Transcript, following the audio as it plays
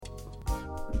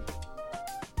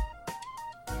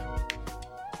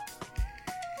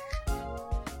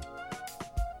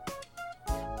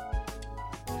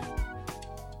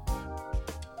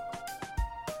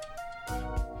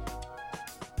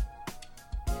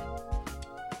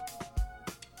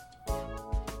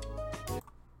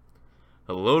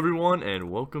Hello, everyone, and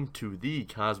welcome to the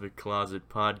Cosmic Closet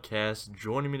Podcast.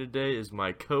 Joining me today is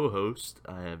my co-host.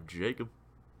 I have Jacob,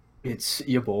 It's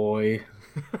your boy.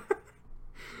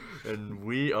 and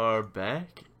we are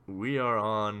back. We are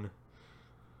on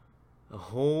a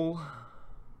whole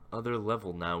other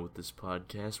level now with this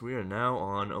podcast. We are now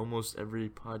on almost every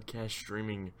podcast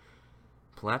streaming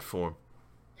platform.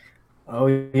 Oh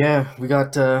yeah, we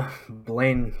got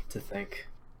Blaine to thank.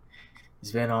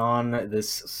 He's been on this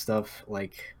stuff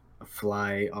like a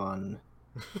fly on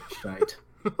shite.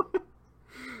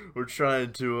 We're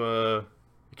trying to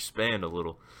expand a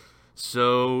little.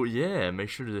 So, yeah, make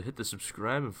sure to hit the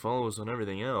subscribe and follow us on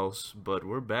everything else. But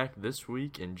we're back this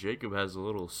week, and Jacob has a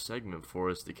little segment for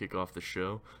us to kick off the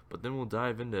show. But then we'll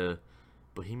dive into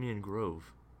Bohemian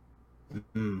Grove.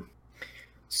 Mm.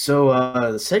 So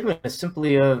the segment is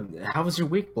simply how was your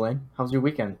week, Blaine? How was your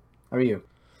weekend? How are you?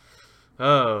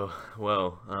 Oh,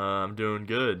 well, I'm doing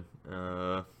good.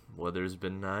 Weather's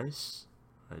been nice.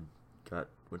 I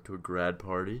went to a grad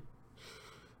party.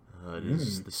 It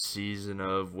is Mm. the season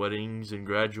of weddings and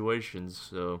graduations,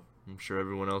 so I'm sure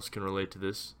everyone else can relate to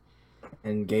this.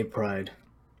 And gay pride.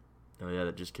 Oh, yeah,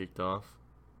 that just kicked off.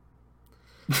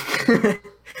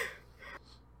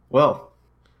 Well,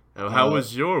 How uh,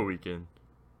 was your weekend?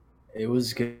 it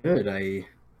was good. I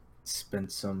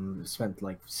spent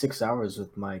like 6 hours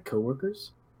with my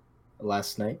coworkers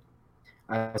last night.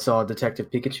 I saw Detective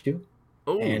Pikachu,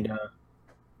 Oh, and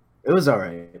it was all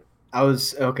right. I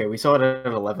was okay. We saw it at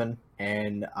 11,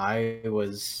 and I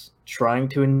was trying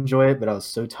to enjoy it, but I was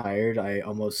so tired I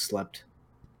almost slept.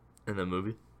 in the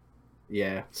movie?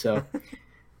 Yeah, so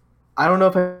I don't know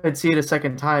if I'd see it a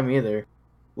second time either.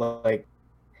 Like,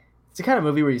 it's the kind of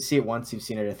movie where you see it once, you've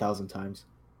seen it 1,000 times.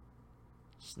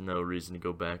 There's no reason to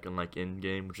go back, unlike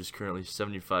Endgame, which is currently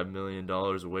 $75 million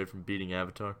away from beating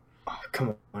Avatar. Oh,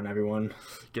 come on, everyone,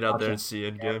 Get out watch there it. and see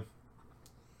Yeah.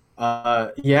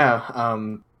 Endgame. Yeah.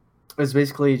 It was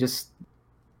basically just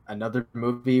another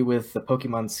movie with the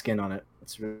Pokemon skin on it.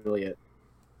 That's really it.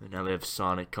 And now they have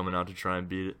Sonic coming out to try and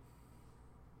beat it.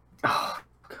 Oh,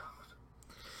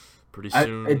 Pretty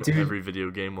soon, dude, every video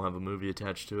game will have a movie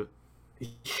attached to it.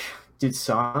 dude,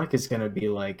 Sonic is gonna be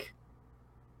like,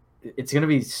 it's gonna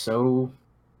be so.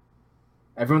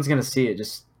 Everyone's gonna see it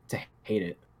just to hate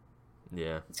it.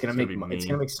 Yeah, It's gonna it's gonna make be it's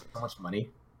gonna mean. make so much money,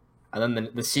 and then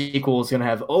the sequel is gonna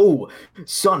have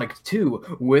Sonic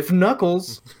 2 with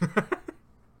Knuckles.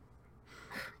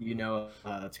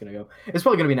 That's gonna go. It's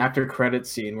probably gonna be an after credit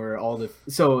scene where all the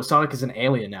Sonic is an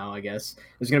alien now. I guess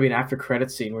there's gonna be an after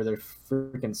credit scene where their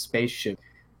freaking spaceship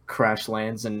crash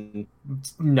lands and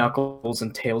Knuckles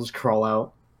and Tails crawl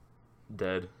out.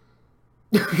 Dead.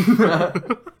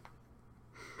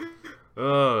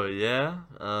 Oh yeah.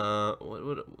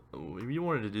 What you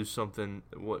wanted to do something?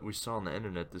 What we saw on the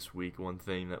internet this week? One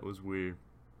thing that was weird.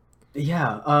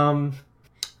 Yeah. I'm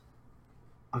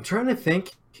trying to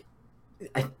think.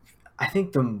 I I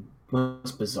think the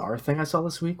most bizarre thing I saw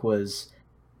this week was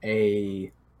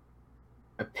a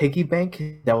a piggy bank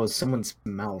that was someone's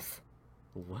mouth,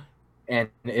 What? and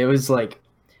it was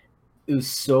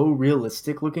so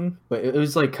realistic looking, but it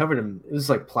was like covered in it was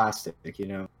like plastic, you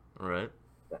know. All right.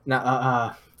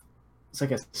 Not it's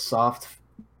like a soft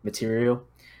material,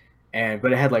 and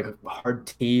but it had like hard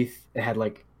teeth. It had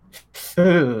like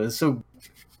it was so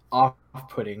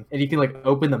off-putting, and you can like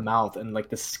open the mouth, and like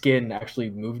the skin actually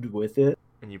moved with it.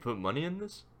 And you put money in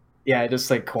this? Yeah, just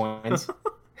like coins. What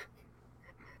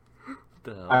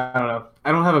the hell? I don't know.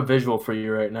 I don't have a visual for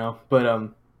you right now, but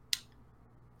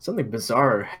something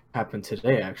bizarre happened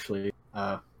today. Actually,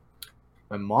 my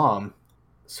mom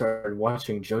started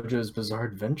watching JoJo's Bizarre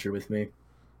Adventure with me.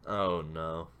 Oh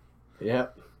no.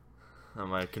 Yep.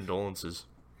 My condolences.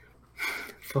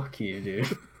 Fuck you,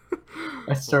 dude.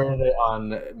 I started it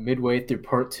on midway through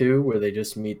part two, where they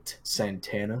just meet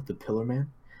Santana, the Pillar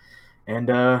Man. And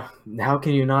how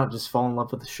can you not just fall in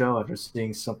love with the show after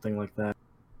seeing something like that?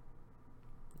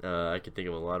 I can think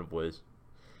of a lot of ways.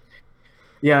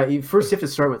 Yeah, first you have to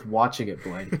start with watching it,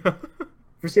 Blaine.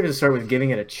 First you have to start with giving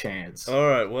it a chance. All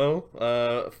right. Well,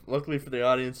 luckily for the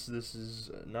audience, this is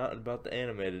not about the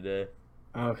anime today.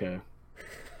 Okay.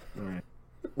 All right.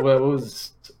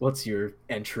 What's your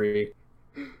entry?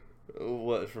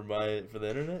 What for the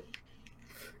internet?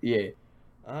 Yeah.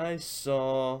 I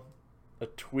saw a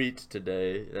tweet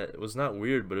today that was not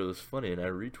weird, but it was funny, and I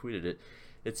retweeted it.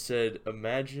 It said,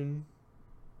 "Imagine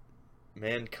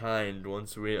mankind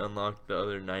once we unlock the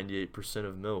other 98%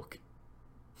 of milk,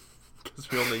 because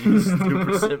we only use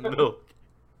 2% milk."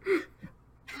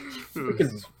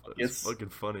 Freaking It's yes. fucking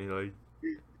funny. Like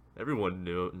everyone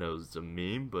knows it's a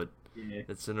meme, but Yeah.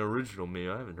 it's an original meme.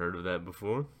 I haven't heard of that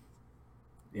before.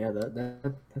 Yeah,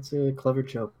 that's a clever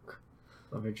joke.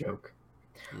 Clever joke.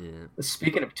 Yeah.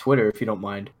 Speaking of Twitter, if you don't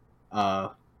mind, uh,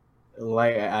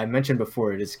 like I mentioned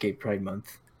before, it is Gay Pride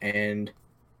Month, and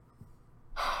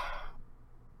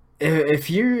if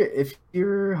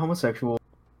you're homosexual,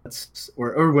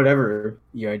 or whatever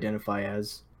you identify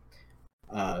as,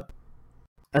 uh,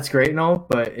 that's great and all.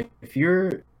 But if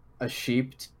you're a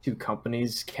sheep to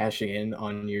companies cashing in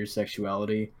on your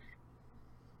sexuality,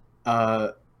 uh,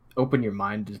 open your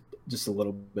mind just a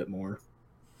little bit more.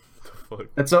 What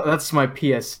That's my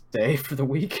PSA for the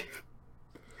week.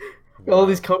 the fuck? All Wow.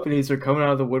 these companies are coming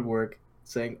out of the woodwork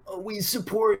saying, "Oh, we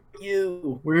support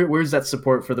you." Where's that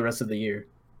support for the rest of the year?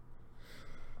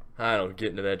 I don't get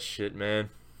into that shit, man.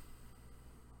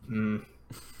 Mm.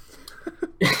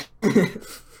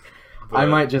 I But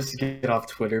might just get off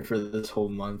Twitter for this whole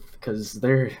month because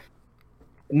they're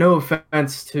no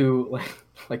offense to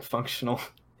like functional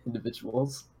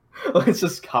individuals. Let's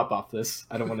just hop off this.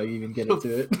 I don't want to even get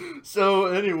into so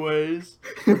anyways,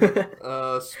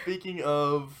 it. speaking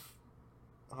of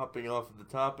hopping off of the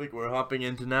topic, we're hopping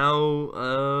into now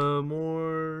a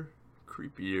more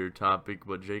creepier topic,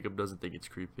 but Jacob doesn't think it's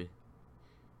creepy.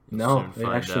 You'll No, soon it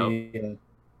find out. actually,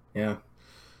 yeah.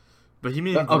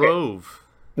 Bohemian Okay, Grove.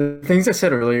 the things I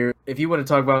said earlier. If you want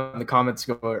to talk about it in the comments,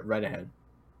 go right ahead.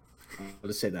 I'll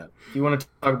just say that. If you want to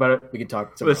talk about it, we can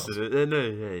talk somewhere else. Listen,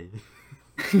 hey.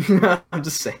 I'm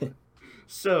just saying.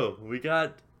 So, we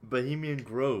got Bohemian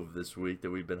Grove this week that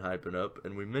we've been hyping up,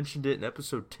 and we mentioned it in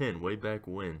episode 10, way back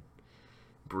when,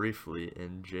 briefly,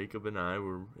 and Jacob and I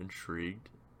were intrigued,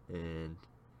 and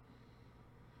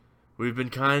we've been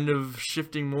kind of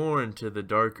shifting more into the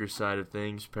darker side of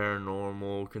things,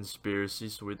 paranormal, conspiracy,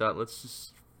 so we thought let's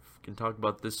just can talk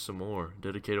about this some more,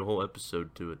 dedicate a whole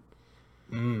episode to it.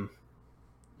 Mm.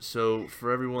 So,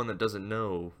 for everyone that doesn't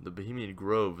know, the Bohemian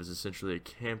Grove is essentially a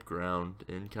campground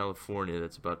in California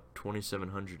that's about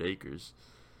 2,700 acres,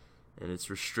 and it's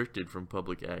restricted from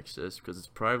public access because it's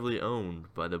privately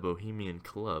owned by the Bohemian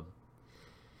Club.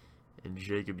 And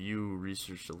Jacob, you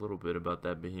researched a little bit about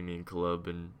that Bohemian Club,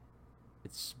 and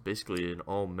it's basically an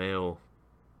all-male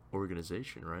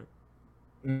organization, right?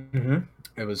 hmm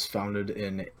It was founded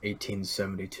in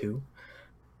 1872,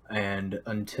 and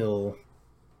until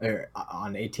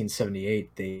on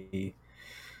 1878, they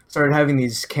started having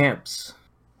these camps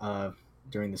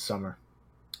during the summer.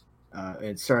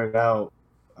 It started out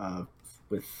uh,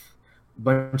 with a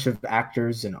bunch of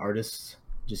actors and artists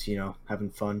just having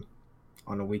fun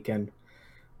on a weekend.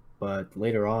 But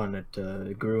later on,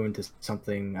 it grew into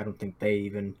something I don't think they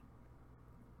even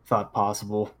thought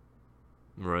possible.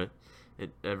 Right.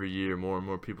 Every year, more and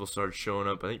more people started showing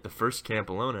up. I think the first camp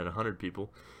alone had 100 people,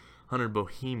 100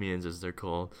 Bohemians, as they're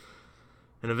called.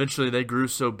 And eventually they grew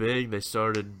so big, they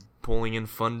started pulling in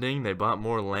funding, they bought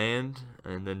more land,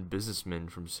 and then businessmen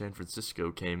from San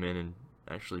Francisco came in and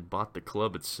actually bought the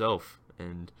club itself.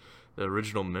 And the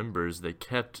original members they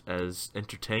kept as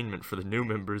entertainment for the new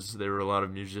members. There were a lot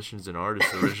of musicians and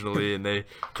artists originally, and they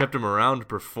kept them around to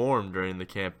perform during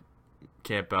the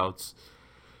campouts.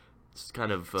 It's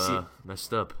kind of See,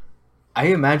 messed up. I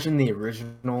imagine the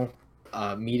original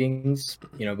meetings,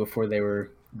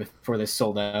 before they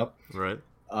sold out, Right.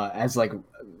 as like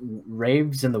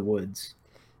raves in the woods,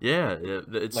 Yeah,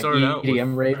 it like started out with.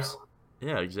 EDM raves.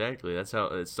 Yeah, exactly. That's how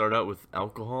it started out with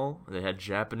alcohol. They had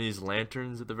Japanese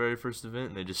lanterns at the very first event,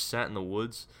 and they just sat in the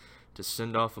woods to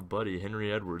send off a buddy.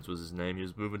 Henry Edwards was his name. He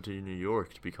was moving to New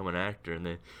York to become an actor, and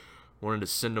they wanted to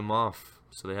send him off.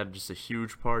 So they had just a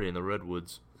huge party in the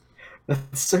redwoods.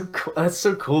 That's so cool. That's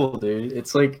so cool, dude.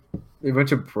 It's like a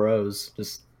bunch of bros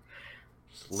just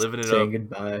Just living it saying up.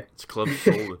 goodbye. It's Club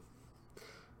Soda.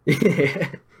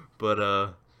 Yeah.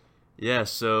 But yeah,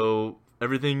 so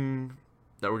everything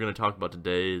that we're going to talk about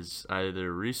today is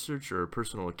either research or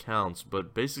personal accounts,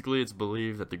 but basically it's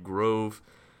believed that the Grove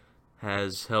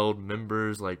has held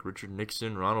members like Richard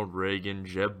Nixon, Ronald Reagan,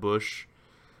 Jeb Bush,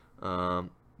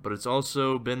 but it's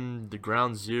also been the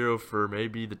ground zero for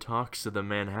maybe the talks of the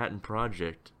Manhattan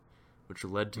Project, which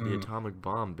led to the Mm. atomic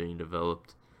bomb being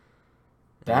developed.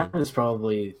 That And is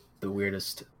probably the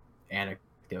weirdest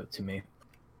anecdote to me.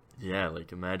 yeah,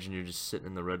 like imagine you're just sitting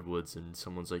in the redwoods and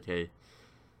someone's like, "Hey,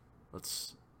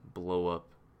 let's blow up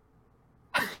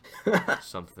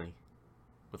something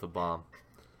with a bomb."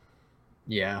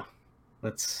 Yeah.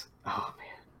 That's oh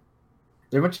man.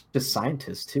 They're a bunch of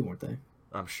scientists too, weren't they?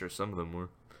 I'm sure some of them were.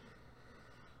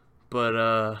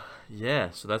 But yeah,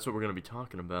 so that's what we're gonna be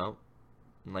talking about.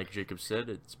 And like Jacob said,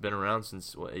 it's been around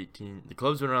since what 18. The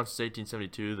club's been around since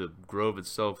 1872. The Grove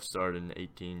itself started in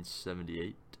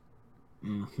 1878.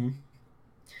 Mm-hmm.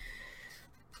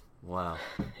 Wow.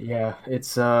 Yeah,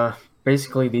 it's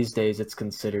basically these days it's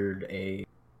considered a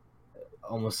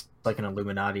almost like an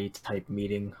Illuminati type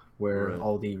meeting where Right.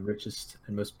 all the richest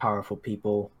and most powerful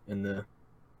people in the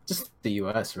just the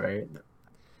U.S. right? They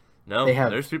No,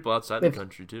 have there's people outside the they've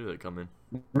country too that come in.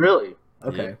 really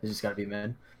Yep. okay. It's just got to be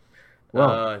men.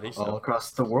 Well, I think all so.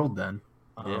 across the world then,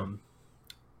 Yeah. um,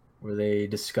 where they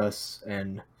discuss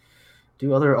and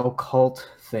do other occult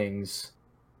things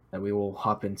that we will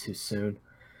hop into soon.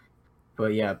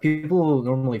 But yeah, people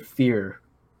normally fear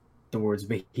the words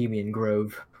Bohemian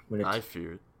Grove when I it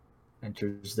fear it.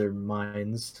 enters their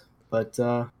minds. But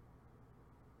I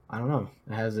don't know.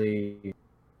 It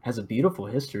has a beautiful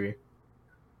history.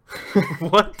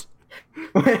 What?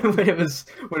 When it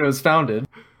was founded.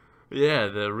 Yeah,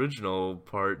 the original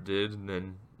part did, and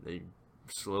then they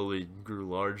slowly grew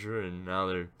larger, and now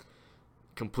they're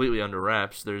completely under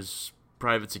wraps. There's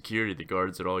private security that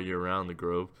guards it all year round, the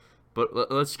Grove.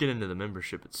 But let's get into the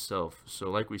membership itself. So,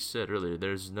 like we said earlier,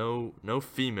 there's no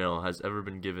female has ever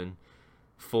been given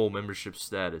full membership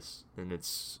status, and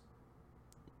it's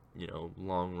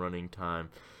long running time,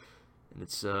 and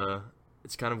it's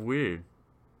kind of weird.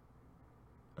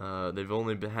 They've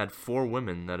only had 4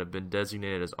 women that have been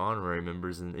designated as honorary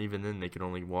members, and even then, they can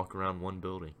only walk around one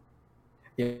building.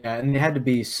 Yeah, and they had to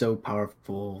be so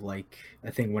powerful. Like I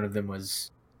think one of them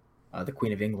was the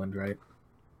Queen of England, right?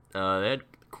 They had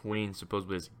Queen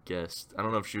supposedly as a guest. I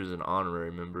don't know if she was an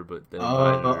honorary member, but they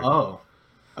invited Oh, her. oh,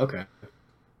 okay.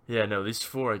 Yeah, no, these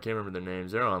 4, I can't remember their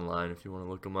names. They're online if you want to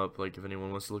look them up, like if anyone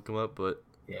wants to look them up. But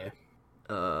Yeah.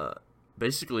 uh,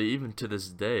 basically, even to this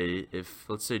day, if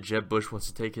let's say Jeb Bush wants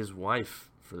to take his wife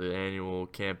for the annual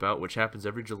camp out, which happens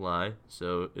every July,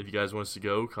 so if you guys want us to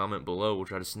go, comment below. We'll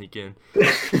try to sneak in.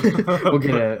 We'll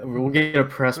get a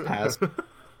press pass.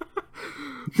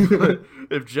 But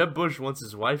if Jeb Bush wants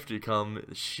his wife to come,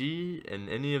 she and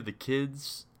any of the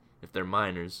kids, if they're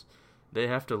minors, they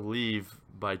have to leave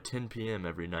by 10 p.m.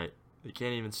 every night. They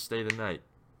can't even stay the night.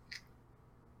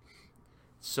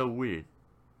 It's so weird.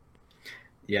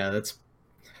 Yeah, that's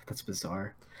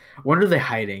bizarre. What are they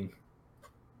hiding?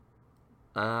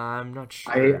 I'm not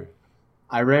I sure.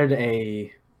 I read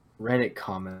a Reddit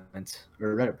comment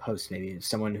or a Reddit post maybe of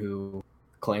someone who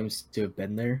claims to have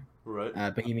been there Right.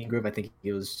 at Bohemian Grove. I think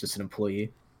he was just an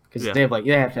employee because Yeah. they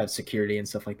have to have security and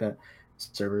stuff like that,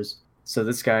 servers. So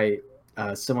this guy,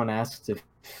 someone asked if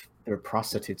there were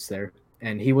prostitutes there,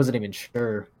 and he wasn't even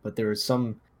sure. But there were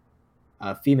some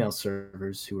female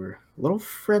servers who were a little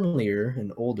friendlier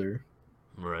and older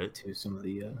Right. to some of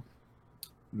the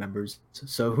members.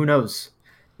 So who knows?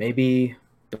 Maybe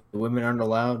the women aren't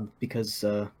allowed because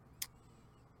the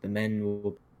men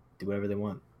will do whatever they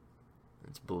want.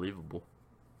 It's believable.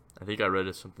 I think I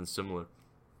read something similar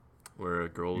where a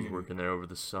girl was working there over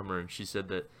the summer, and she said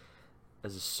that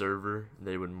as a server,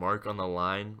 they would mark on the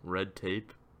line red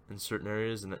tape in certain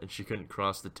areas, and she couldn't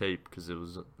cross the tape because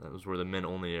that was where the men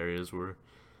only areas were.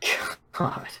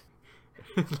 God.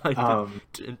 Like Um,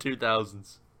 in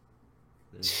 2000s.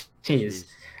 Jeez.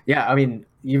 Yeah, I mean,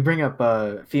 you bring up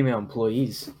female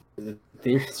employees.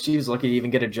 She was lucky to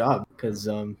even get a job because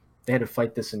they had to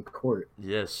fight this in court,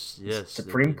 Yes, yes. They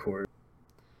Supreme did. Court,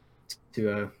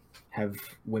 to have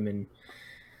women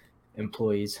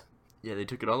employees. Yeah, they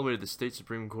took it all the way to the state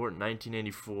Supreme Court in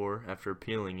 1984 after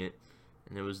appealing it,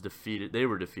 and it was defeated. They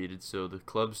were defeated, so the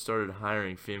club started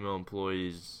hiring female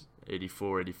employees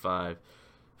 84, 85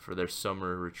 for their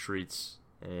summer retreats,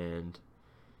 and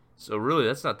so really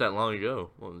that's not that long ago.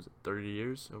 What was it, 30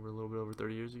 years? Over a little bit over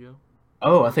 30 years ago?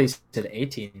 Oh, I thought you said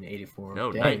 1884.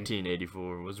 No, Dang.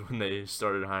 1984 was when they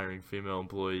started hiring female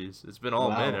employees. It's been all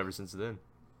men Wow. ever since then.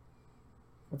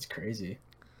 That's crazy.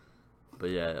 But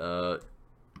yeah,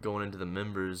 going into the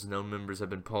members, known members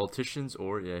have been politicians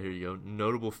or, yeah, here you go,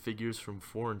 notable figures from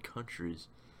foreign countries.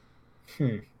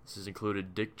 Hmm. This has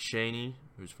included Dick Cheney,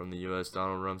 who's from the U.S.,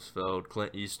 Donald Rumsfeld,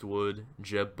 Clint Eastwood,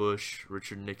 Jeb Bush,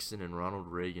 Richard Nixon, and Ronald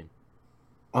Reagan.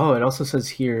 Oh, it also says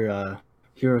here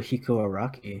Hirohiko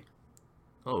Araki.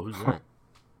 Oh, who's that?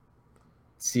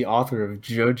 It's the author of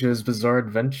JoJo's Bizarre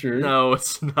Adventure. No,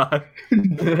 it's not.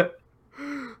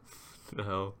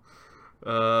 No.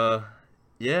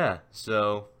 Yeah,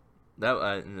 so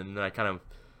and then I kind of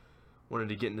wanted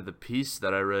to get into the piece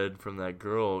that I read from that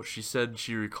girl. She said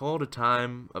she recalled a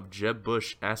time of Jeb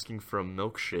Bush asking for a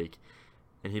milkshake,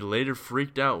 and he later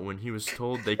freaked out when he was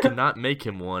told they could not make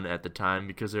him one at the time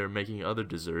because they were making other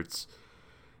desserts.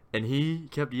 And he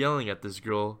kept yelling at this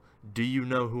girl, "Do you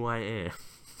know who I am?"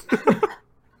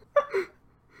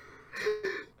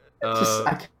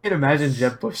 I can't imagine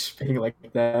Jeb Bush being like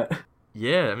that.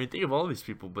 Yeah, I mean, think of all these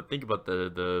people, but think about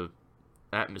the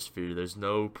atmosphere. There's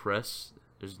no press.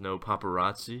 There's no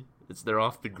paparazzi. they're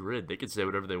off the grid. They can say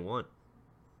whatever they want.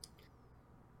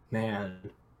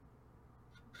 Man,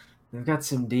 they've got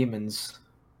some demons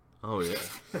Oh yeah.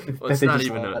 Well, that they just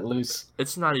let loose.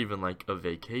 it's not even like a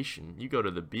vacation. You go to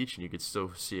the beach and you could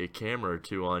still see a camera or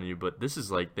two on you, but this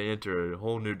is like they enter a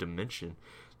whole new dimension.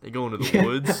 They go into the Yeah.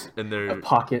 woods and A they're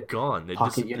pocket gone. They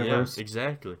pocket yeah, universe.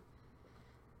 exactly.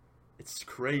 It's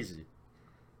crazy.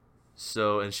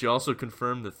 So, and she also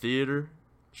confirmed the theater.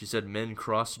 She said men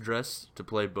cross-dress to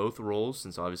play both roles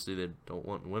since obviously they don't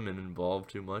want women involved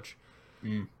too much.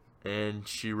 Mm. And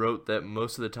she wrote that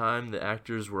most of the time the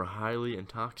actors were highly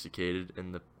intoxicated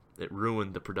and it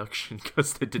ruined the production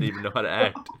because they didn't even know how to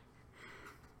act.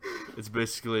 It's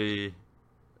basically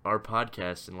our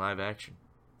podcast in live action.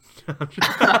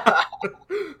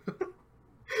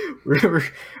 we're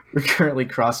currently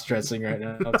cross-dressing right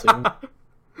now too.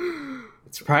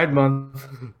 It's Pride Month.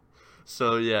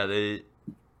 So yeah, they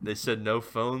said no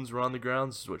phones were on the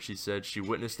ground. This is what she said. She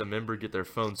witnessed a member get their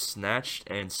phone snatched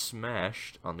and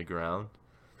smashed on the ground.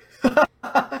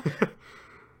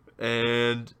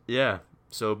 And yeah,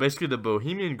 so basically the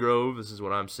Bohemian Grove, this is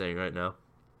what I'm saying right now,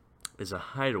 is a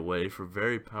hideaway for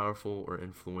very powerful or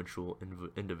influential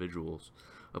individuals.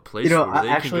 A place where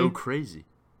they can go crazy.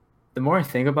 The more I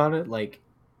think about it, like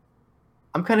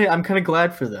I'm kind of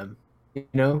glad for them. You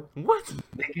know, What?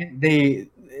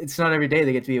 it's not every day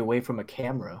they get to be away from a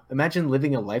camera. Imagine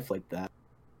living a life like that.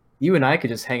 You and I could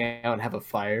just hang out and have a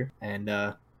fire, and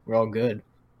we're all good.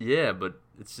 Yeah, but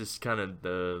it's just kind of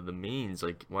the means.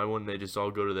 Like, why wouldn't they just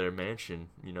all go to their mansion?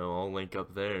 You know, all link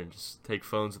up there and just take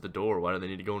phones at the door. Why do they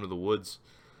need to go into the woods?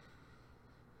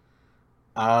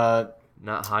 Not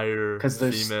hire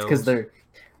females.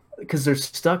 Because they're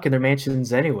stuck in their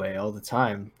mansions anyway all the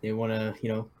time. They want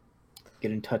to,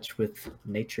 get in touch with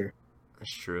nature.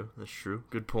 That's true. That's true.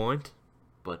 Good point.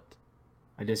 But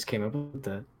I just came up with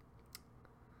that.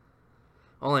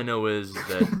 All I know is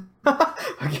that.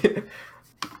 Okay.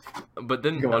 But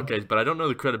then, okay, but I don't know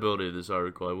the credibility of this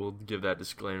article. I will give that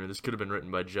disclaimer. This could have been written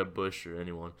by Jeb Bush or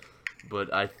anyone.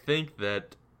 But I think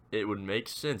that it would make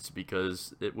sense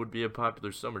because it would be a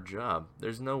popular summer job.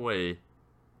 There's no way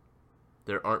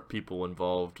there aren't people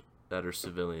involved that are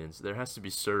civilians. There has to be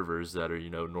servers that are,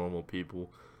 normal people,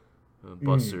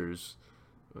 bussers,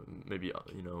 maybe,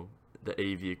 the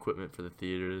AV equipment for the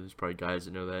theater. There's probably guys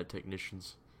that know that,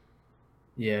 technicians.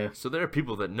 Yeah. So there are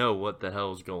people that know what the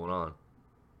hell is going on.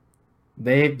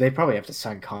 They probably have to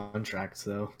sign contracts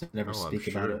though to never speak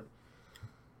about it.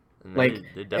 And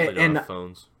they definitely don't have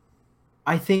phones.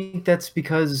 I think that's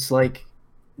because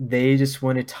they just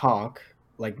want to talk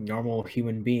like normal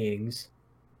human beings,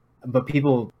 but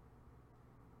people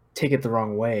take it the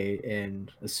wrong way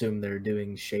and assume they're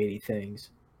doing shady things.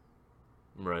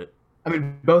 Right. I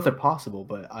mean, both are possible,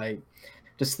 but I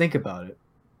just think about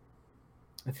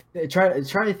it.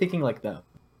 Try thinking like that.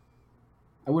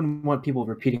 I wouldn't want people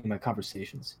repeating my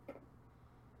conversations.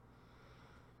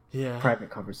 Yeah. Private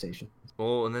conversation.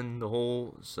 Well, and then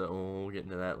so we'll get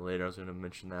into that later. I was going to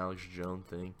mention the Alex Jones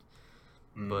thing.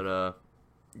 But,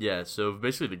 yeah, so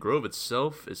basically the Grove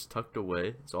itself is tucked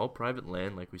away. It's all private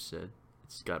land, like we said.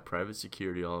 It's got private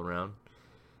security all around.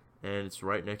 And it's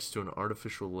right next to an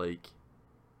artificial lake.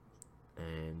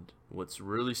 And what's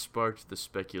really sparked the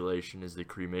speculation is the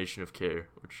cremation of care,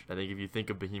 which I think if you think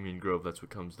of Bohemian Grove, that's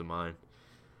what comes to mind.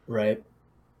 Right.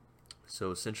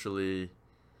 So essentially,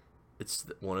 it's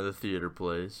one of the theater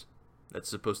plays that's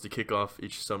supposed to kick off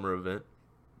each summer event.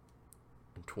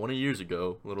 And 20 years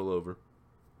ago, a little over,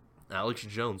 Alex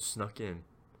Jones snuck in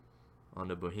on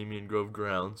the Bohemian Grove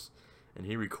grounds, and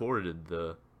he recorded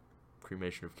the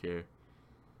cremation of care.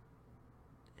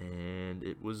 And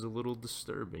it was a little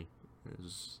disturbing. It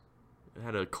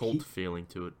had a cult feeling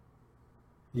to it.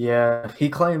 Yeah, he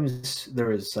claims there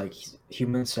was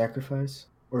human sacrifice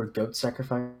or goat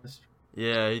sacrifice.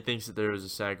 Yeah, he thinks that there was a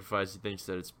sacrifice. He thinks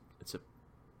that it's a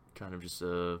kind of just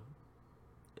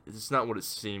it's not what it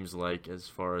seems like as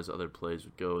far as other plays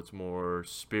would go. It's more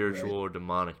spiritual or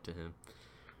demonic to him.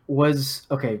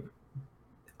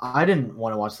 I didn't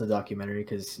want to watch the documentary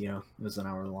because it was an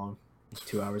hour long,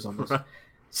 2 hours almost. Right.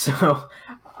 So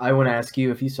I want to ask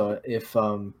you if you saw it, if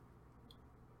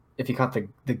you caught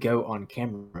the goat on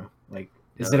camera, it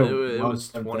was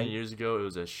 20 years ago. It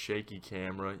was a shaky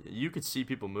camera. You could see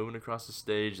people moving across the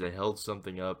stage. They held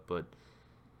something up, but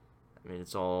I mean,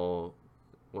 it's all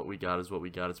what we got is what we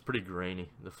got. It's pretty grainy.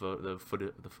 The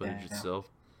footage itself.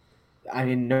 I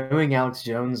mean, knowing Alex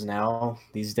Jones now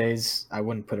these days, I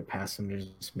wouldn't put it past him to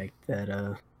just make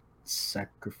that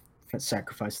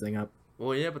sacrifice thing up.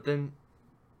 Well, yeah, but then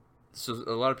So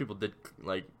a lot of people did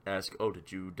like ask, "Oh,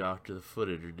 did you doctor the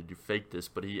footage or did you fake this?"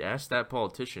 But he asked that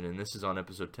politician, and this is on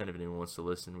episode 10. If anyone wants to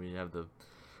listen, we have the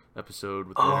episode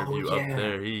with the Oh interview up yeah.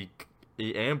 there. He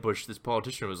ambushed this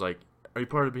politician. And was like, "Are you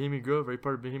part of Bohemian Grove? Are you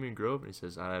part of Bohemian Grove?" And he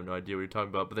says, "I have no idea what you're talking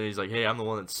about." But then he's like, "Hey, I'm the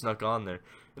one that snuck on there."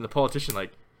 And the politician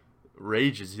like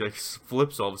rages. He like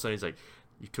flips all of a sudden. He's like,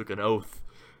 "You took an oath.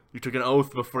 You took an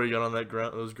oath before you got on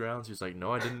those grounds." He's like,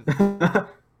 "No, I didn't."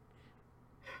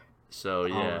 So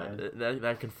yeah, man.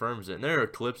 that confirms it. And there are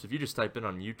clips if you just type in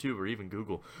on YouTube or even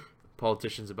Google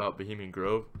politicians about Bohemian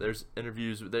Grove. There's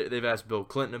interviews. They've asked Bill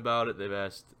Clinton about it. They've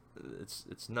asked.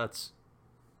 It's nuts.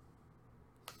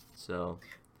 So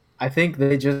I think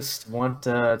they just want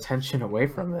attention away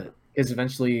from it because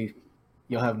eventually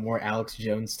you'll have more Alex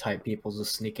Jones type people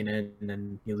just sneaking in,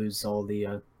 and you lose all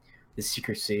the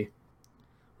secrecy.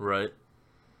 right.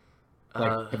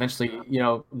 Like Uh, eventually,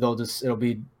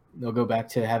 they'll go back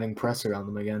to having press around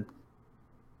them again.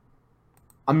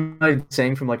 I'm not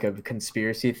saying from like a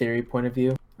conspiracy theory point of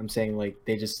view. I'm saying like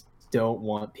they just don't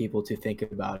want people to think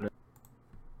about it.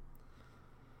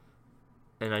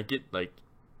 and I get like,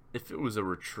 if it was a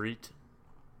retreat,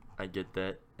 I get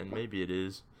that, and maybe it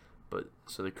is, but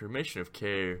so the cremation of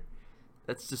care,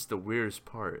 that's just the weirdest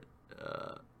part.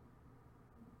 I'm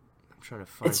trying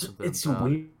to find something It's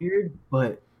about it. weird,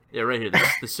 but Yeah, right here.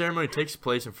 The ceremony takes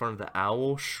place in front of the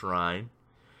Owl Shrine.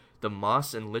 The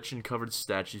moss and lichen covered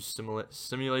statue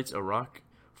simulates a rock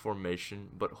formation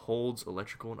but holds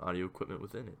electrical and audio equipment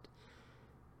within it.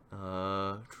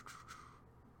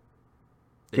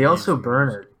 they use also burn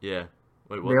music. it. Yeah.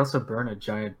 Wait, They what? also burn a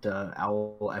giant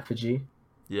owl effigy.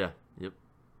 Yeah. Yep.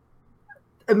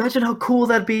 Imagine how cool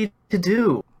that'd be to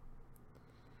do.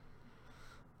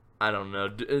 I don't know.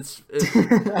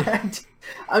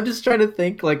 I'm just trying to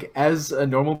think, like, as a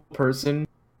normal person,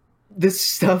 this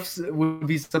stuff would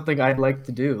be something I'd like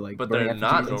to do, like But burning they're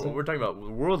not effigies and normal. stuff. We're talking about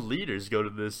world leaders go to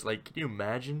this. Like, can you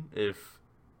imagine if?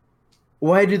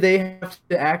 Why do they have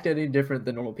to act any different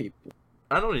than normal people?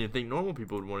 I don't even think normal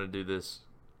people would want to do this.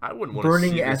 I wouldn't want to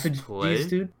Burning see this effigies, play.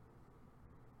 dude.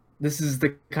 This is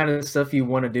the kind of stuff you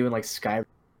want to do in like Skyrim.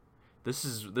 This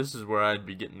is where I'd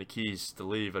be getting the keys to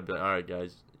leave. I'd be like, all right,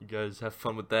 guys, you guys have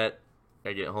fun with that.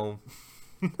 I get home.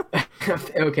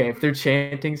 Okay, if they're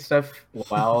chanting stuff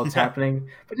while it's Yeah. happening,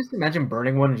 but just imagine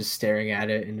burning one and just staring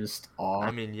at it and just awe. I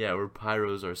mean, yeah, we're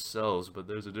pyros ourselves, but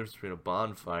there's a difference between a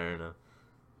bonfire and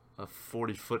a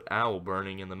 40-foot owl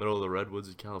burning in the middle of the redwoods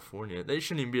of California. They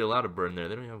shouldn't even be allowed to burn there.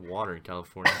 They don't even have water in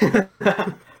California.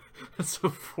 That's a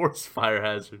forest fire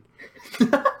hazard.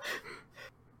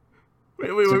 Wait,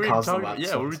 To were we cause the talking? loud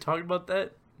Yeah, were we sounds. talking about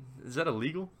that? Is that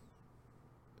illegal?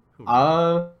 Who knows?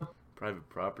 uh, Private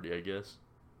property, I guess.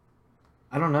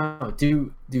 I don't know.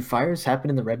 Do fires happen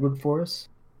in the redwood forest?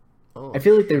 Oh, I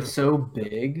feel like they're sure. so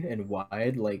big and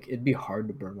wide, like it'd be hard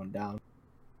to burn one down.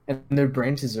 And their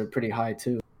branches are pretty high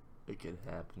too. It could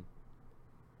happen.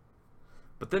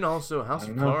 But then also, I House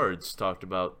don't of know. Cards talked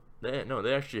about. They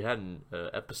actually had an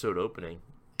episode opening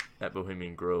at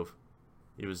Bohemian Grove.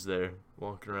 He was there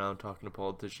walking around talking to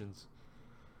politicians.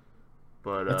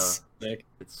 But That's sick.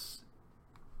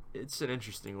 it's an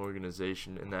interesting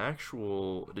organization. And the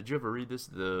actual, did you ever read this?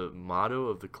 The motto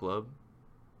of the club.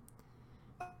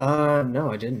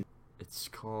 No, I didn't. It's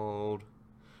called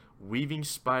 "Weaving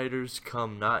spiders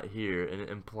come not here," and it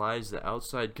implies that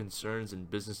outside concerns and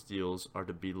business deals are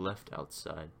to be left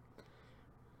outside.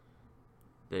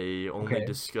 They only Okay.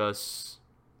 discuss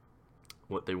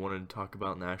what they wanted to talk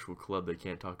about in the actual club. They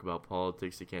can't talk about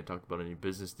politics. They can't talk about any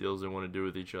business deals they want to do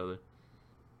with each other.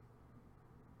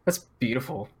 That's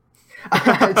beautiful.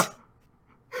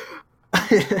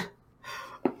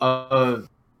 uh,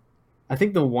 I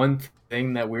think the one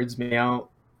thing that weirds me out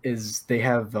is they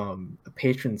have a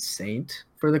patron saint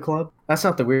for the club. That's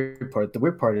not the weird part. The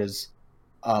weird part is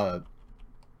uh,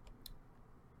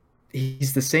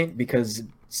 he's the saint because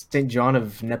Saint John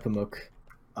of Nepomuk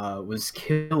was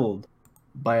killed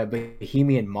by a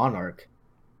Bohemian monarch,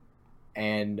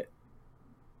 and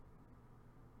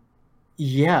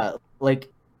yeah, like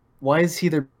why is he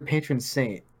their patron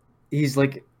saint? He's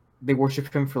like they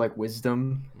worship him for like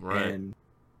wisdom Right.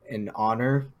 and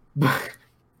honor,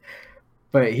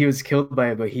 but he was killed by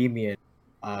a Bohemian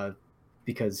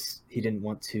because he didn't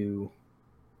want to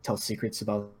tell secrets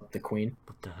about the queen.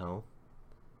 What the hell?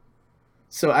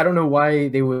 So I don't know why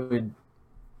they would.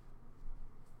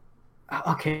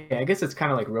 Okay, I guess it's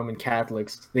kind of like Roman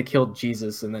Catholics. They killed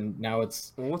Jesus, and then now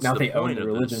it's Well, what's now the they own point the of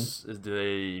religion. this?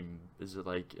 Is it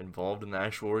like involved in the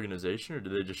actual organization, or do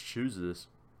they just choose this?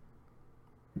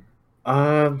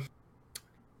 Um,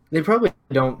 They probably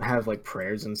don't have like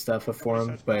prayers and stuff for Nobody him,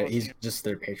 says but policy. he's just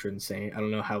their patron saint. I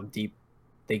don't know how deep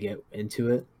they get into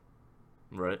it.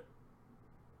 Right.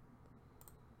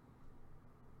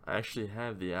 I actually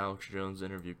have the Alex Jones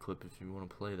interview clip if you want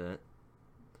to play that.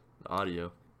 The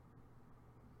audio.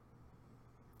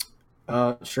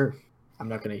 Sure. I'm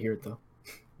not gonna hear it though.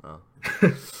 Oh.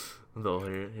 They'll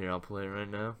hear it. Here, I'll play it right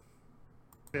now.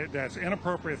 That's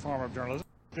inappropriate form of journalism.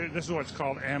 This is what's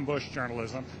called ambush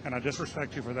journalism, and I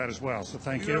disrespect you for that as well. So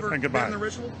thank you and goodbye. Been the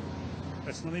ritual?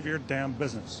 That's none of your damn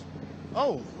business.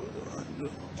 Oh,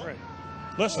 That's right.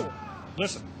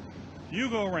 Listen. You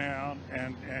go around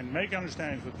and make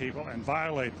understandings with people and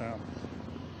violate them.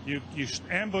 You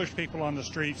ambush people on the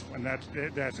streets, and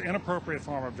that's inappropriate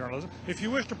form of journalism. If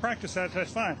you wish to practice that,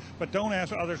 that's fine, but don't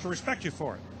ask others to respect you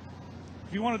for it.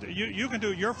 If you want to, you can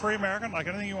do. You're a free American, like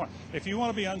anything you want. If you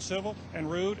want to be uncivil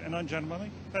and rude and ungentlemanly,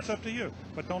 that's up to you.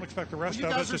 But don't expect the rest you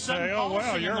of guys us are to setting say, "Oh well,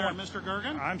 policy in you're there, one." Mr.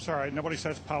 Gergen. I'm sorry, nobody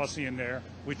sets policy in there.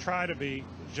 We try to be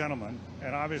gentlemen,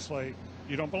 and obviously,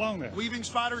 you don't belong there. Weaving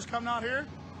spiders come out here?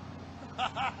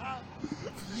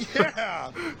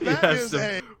 Yeah, that Yes, is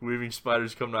the a weaving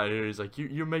spiders coming out here. He's like,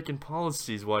 you're making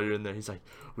policies while you're in there. He's like,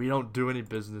 we don't do any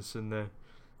business in there.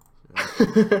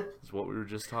 That's what we were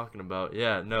just talking about.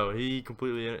 Yeah, no, he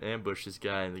completely ambushed this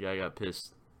guy, and the guy got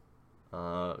pissed.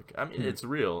 I mean, it's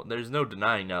real. There's no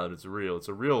denying now that it's real. It's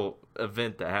a real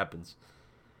event that happens.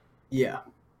 Yeah.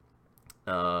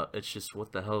 It's just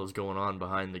what the hell is going on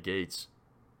behind the gates.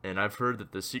 And I've heard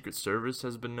that the Secret Service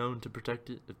has been known to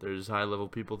protect it if there's high-level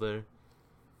people there.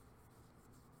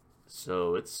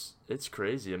 So it's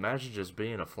crazy. Imagine just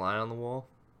being a fly on the wall.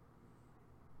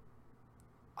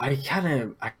 I kind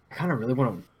of really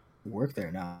want to work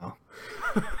there now.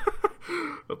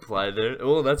 Apply there.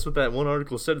 Well, that's what that one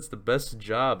article said. It's the best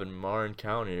job in Marin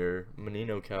County or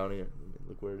Menino County.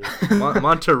 Look where it is.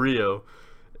 Monterrey.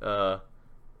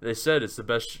 They said it's the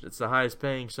best. It's the highest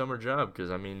paying summer job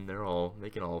because I mean they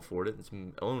can all afford it. It's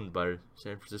owned by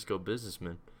San Francisco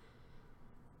businessmen.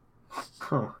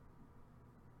 Huh.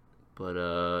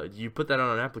 But you put that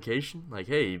on an application, like,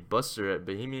 hey, Buster at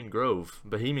Bohemian Grove,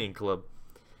 Bohemian Club.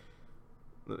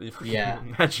 Yeah.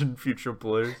 Imagine future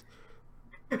employers.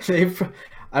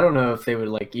 I don't know if they would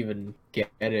like even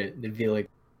get it. They'd be like,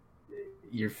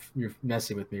 "You're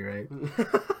messing with me, right?"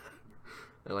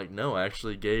 They're like, no, I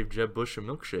actually gave Jeb Bush a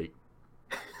milkshake.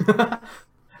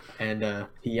 And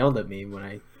he yelled at me when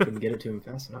I couldn't get it to him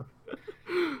fast enough.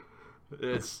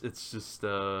 It's just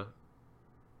I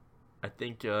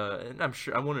think and I'm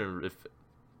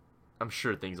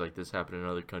sure things like this happen in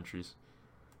other countries.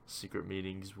 Secret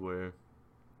meetings where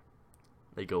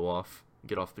they get off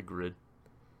the grid.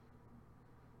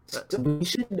 So we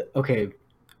should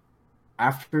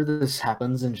after this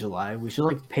happens in July, we should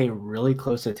like pay really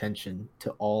close attention to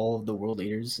all of the world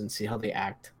leaders and see how they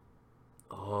act.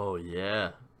 Oh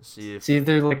yeah. See if See if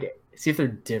they're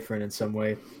different in some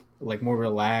way, like more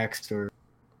relaxed or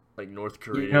like North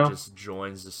Korea know? just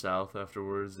joins the South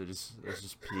afterwards. It's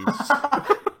just peace.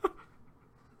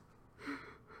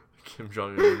 Kim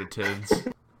Jong Un attends.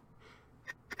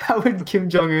 How would Kim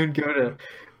Jong Un go to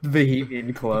the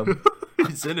Bohemian Club?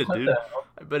 He's in it, What dude. the hell?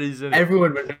 I bet he's in it.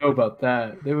 Everyone would know about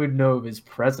that. They would know of his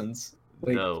presence.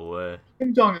 Like, No way.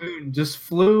 Kim Jong Un just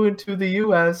flew into the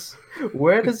U.S.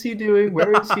 What is he doing?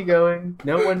 Where is he going?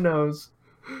 No one knows.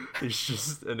 He's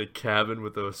just in a cabin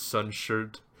with a sun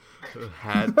shirt, a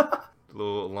hat,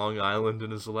 little Long Island in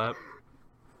his lap.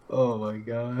 Oh my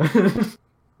god.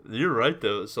 You're right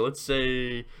though. So let's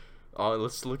say,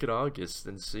 let's look at August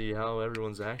and see how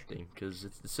everyone's acting, because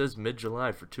it says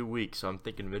mid-July for 2 weeks. So I'm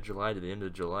thinking mid-July to the end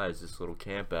of July is this little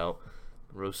camp out,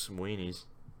 roast some weenies.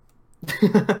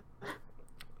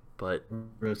 But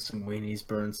Roast some weenies,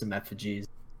 burn some effigies,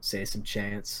 say some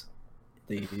chants.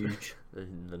 The huge.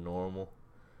 the normal.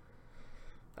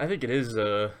 I think it is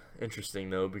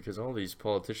interesting though, because all these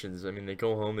politicians, I mean, they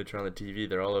go home, they turn on the TV,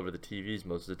 they're all over the TVs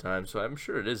most of the time. So I'm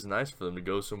sure it is nice for them to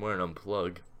go somewhere and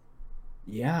unplug.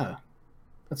 Yeah,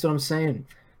 that's what I'm saying.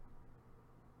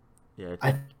 Yeah,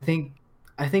 I think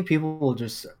people will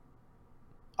just.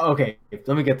 Okay,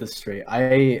 let me get this straight.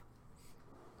 I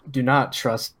do not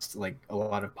trust like a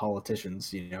lot of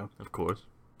politicians, of course.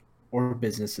 or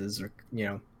businesses, or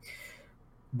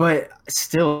but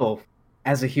still,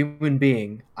 as a human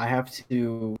being, I have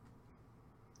to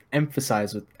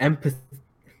empathize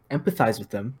with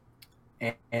them,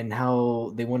 and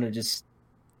how they want to just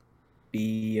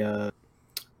be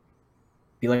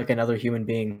like another human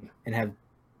being and have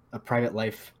a private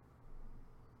life.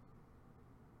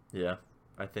 Yeah,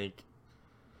 I think.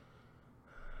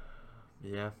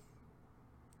 Yeah,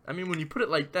 I mean, when you put it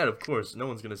like that, of course, no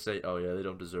one's gonna say, "Oh yeah, they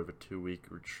don't deserve a 2-week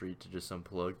retreat to just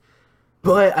unplug."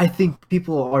 But I think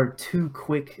people are too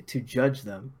quick to judge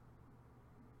them.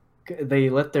 They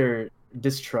let their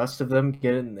distrust of them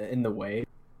get in the way,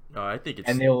 No, I think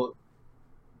and they'll.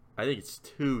 it's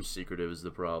too secretive is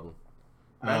the problem.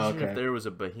 Oh, Imagine if okay. there was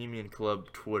a Bohemian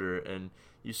Club Twitter and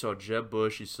you saw Jeb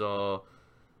Bush, you saw,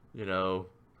 I don't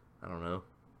know,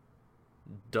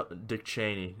 Dick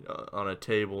Cheney on a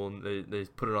table, and they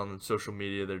put it on social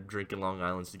media. They're drinking Long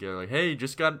Islands together, like, "Hey,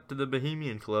 just got to the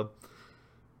Bohemian Club,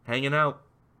 hanging out."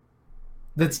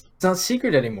 That's not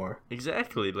secret anymore.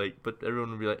 Exactly, like, but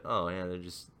everyone would be like, "Oh yeah, they're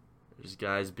just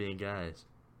guys being guys."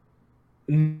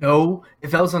 No,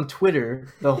 if that was on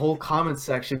Twitter, the whole comment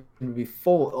section would be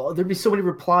full. Oh, there'd be so many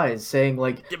replies saying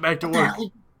like, Get back to "What the work.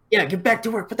 hell? Yeah, get back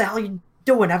to work. What the hell are you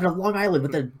doing having a Long Island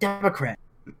with a Democrat?"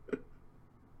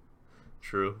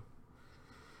 True.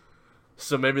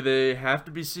 So maybe they have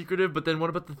to be secretive, but then what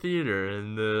about the theater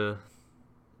and the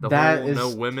That whole no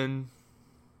is- women?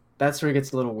 That's where it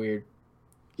gets a little weird.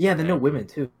 Yeah, they know Exactly. women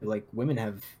too. Like women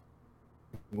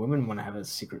want to have a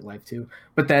secret life too.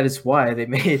 But that is why they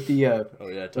made the Oh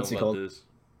yeah, tell What's them it about called? this.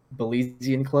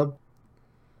 Belizean Club.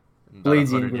 About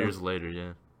Blazing 100 Grove. years later,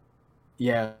 yeah.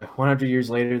 Yeah, 100 years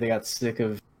later, they got sick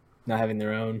of not having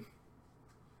their own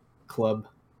club,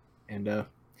 and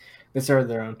they started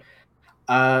their own.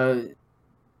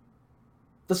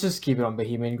 Let's just keep it on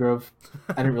Bohemian Grove.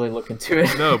 I didn't really look into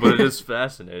it. No, but it is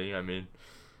fascinating. I mean,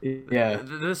 Yeah.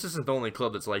 this isn't the only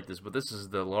club that's like this, but this is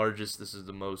the largest. This is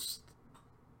the most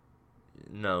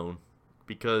known,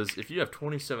 because if you have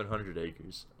 2,700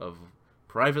 acres of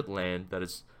private land that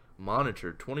is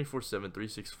monitored 24/7,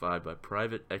 365 by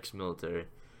private ex-military,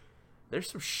 there's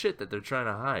some shit that they're trying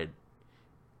to hide.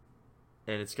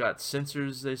 And it's got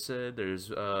sensors, they said.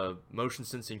 There's motion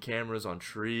sensing cameras on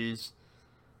trees,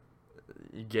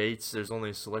 gates. There's only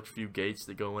a select few gates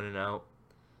that go in and out.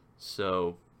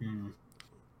 So,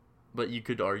 but you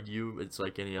could argue it's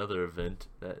like any other event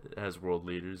that has world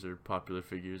leaders or popular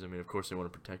figures. I mean, of course they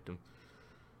want to protect them.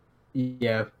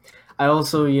 Yeah. I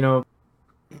also,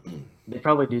 they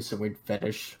probably do some weird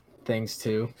fetish things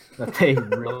too that they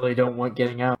really don't want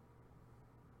getting out.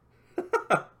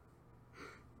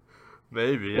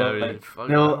 Maybe. Well, I mean, like, fuck,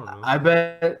 no, I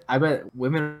don't know. I bet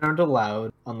women aren't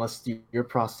allowed unless you're a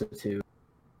prostitute,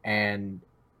 and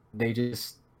they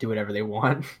just do whatever they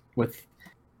want with,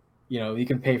 you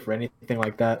can pay for anything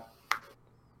like that.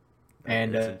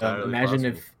 And It's entirely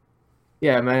imagine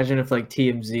possible. imagine if like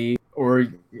TMZ or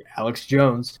Alex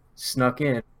Jones snuck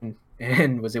in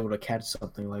and was able to catch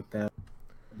something like that.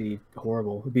 It'd be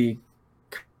horrible. It'd be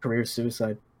career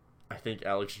suicide. I think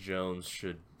Alex Jones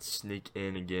should sneak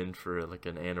in again for like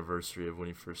an anniversary of when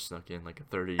he first snuck in, like a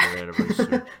 30-year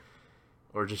anniversary,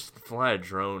 or just fly a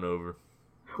drone over.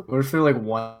 What if they're like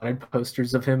wanted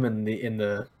posters of him in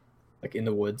the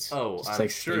woods? Oh, just I'm like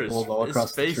sure stapled all his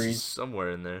across the face is trees.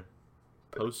 somewhere in there.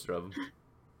 Poster of him.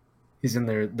 He's in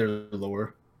their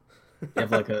lore. They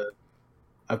have like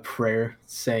a prayer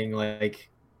saying like,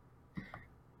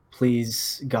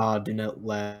 "Please God, do not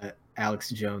let Alex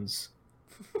Jones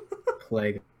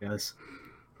plague us."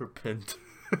 Repent.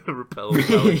 Repel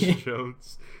Alex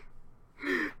Jones.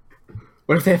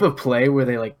 What if they have a play where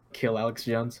they like kill Alex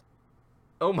Jones?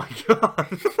 Oh my god.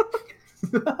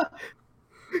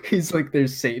 He's like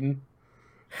there's Satan.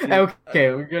 Dude,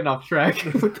 Okay, we're getting off track.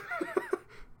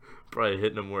 Probably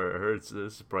hitting them where it hurts.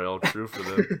 This is probably all true for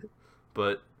them.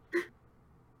 But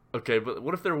okay, but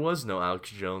what if there was no Alex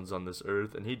Jones on this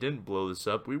earth and he didn't blow this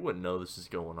up? We wouldn't know this is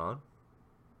going on.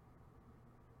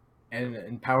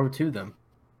 and power to them.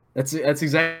 That's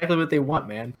exactly what they want,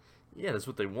 man. Yeah, that's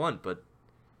what they want, but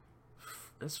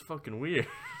that's fucking weird.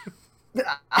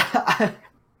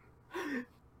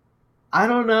 I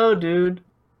don't know, dude.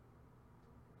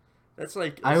 That's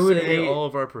like, I would say hate- all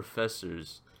of our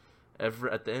professors,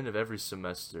 at the end of every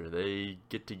semester, they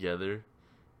get together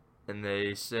and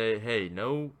they say, "Hey,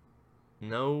 no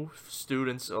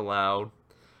students allowed.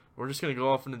 We're just gonna go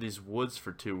off into these woods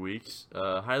for 2 weeks,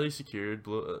 highly secured.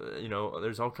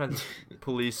 There's all kinds of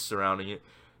police surrounding it.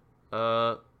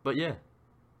 But yeah."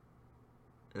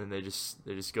 And they just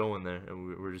go in there,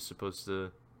 and we're just supposed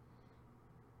to.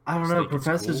 I don't Just know. think it's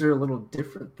Professors cool. are a little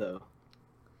different, though.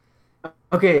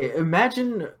 Okay,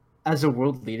 imagine as a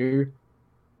world leader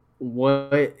what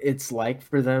it's like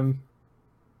for them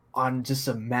on just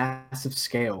a massive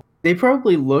scale. They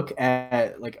probably look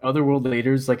at like other world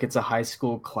leaders like it's a high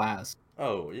school class.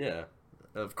 Oh yeah,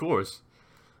 of course.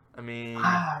 I mean,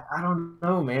 I don't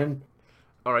know, man.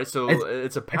 all right, so It's-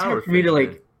 it's a It's power hard for me thing. to then.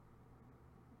 like.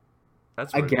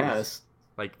 That's I what it is. guess.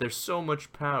 Like, there's so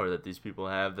much power that these people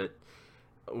have that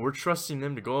we're trusting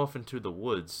them to go off into the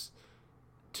woods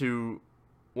to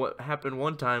what happened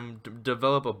one time,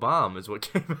 develop a bomb is what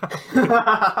came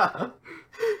out.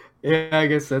 Yeah, I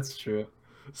guess that's true.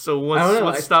 So I don't know,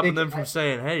 what's I stopping think them from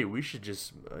saying, hey, we should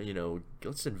just,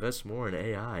 let's invest more in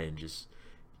AI and just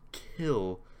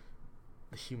kill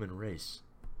the human race?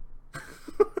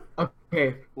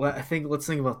 Okay, well, let's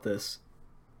think about this.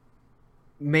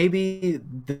 Maybe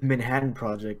the Manhattan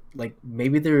Project, like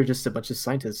maybe they were just a bunch of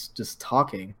scientists just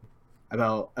talking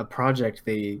about a project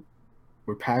they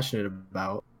were passionate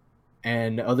about,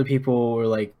 and other people were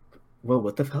like, "Well,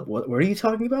 what the hell? What are you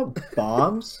talking about?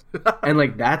 Bombs?" And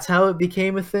like that's how it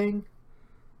became a thing.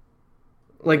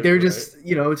 Like they were just,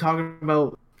 talking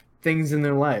about things in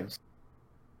their lives.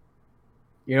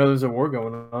 There's a war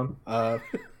going on. I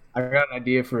got an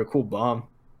idea for a cool bomb.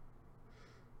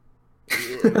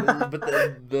 Yeah, but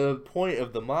the point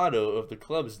of the motto of the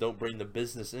club is don't bring the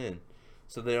business in.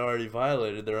 So they already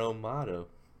violated their own motto.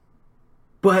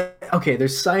 But okay,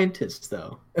 there's scientists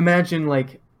though. Imagine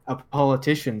like a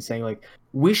politician saying like,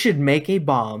 "We should make a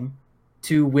bomb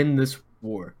to win this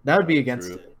war." That would be against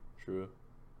True. it.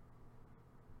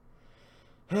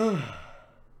 True.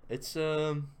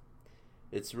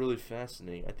 It's really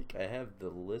fascinating. I think I have the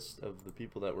list of the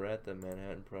people that were at the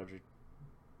Manhattan Project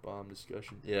bomb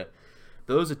discussion. Yeah.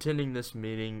 Those attending this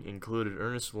meeting included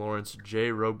Ernest Lawrence,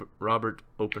 Robert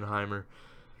Oppenheimer,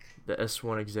 the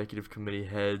S1 Executive Committee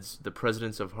heads, the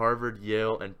presidents of Harvard,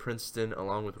 Yale, and Princeton,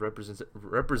 along with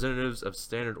representatives of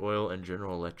Standard Oil and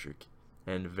General Electric,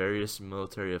 and various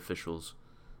military officials.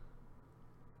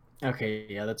 Okay,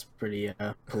 yeah, that's pretty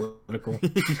political.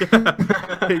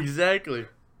 Yeah, exactly.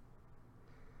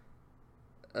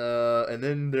 And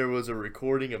then there was a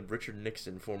recording of Richard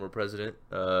Nixon, former president,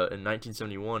 in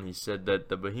 1971. He said that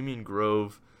the Bohemian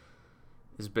Grove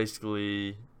is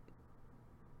basically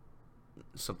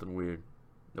something weird.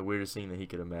 The weirdest thing that he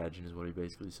could imagine is what he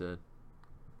basically said.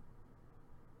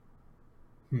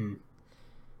 And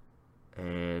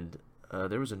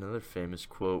there was another famous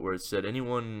quote where it said,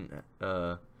 anyone,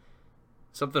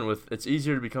 something with, it's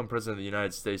easier to become president of the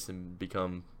United States than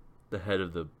become the head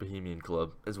of the Bohemian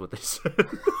Club, is what they said.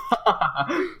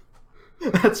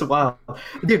 That's wild.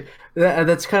 Dude,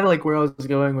 that's kind of like where I was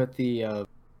going with the,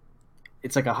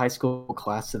 it's like a high school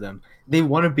class to them. They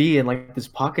want to be in like this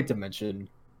pocket dimension.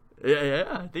 Yeah,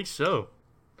 I think so.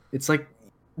 It's like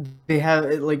they have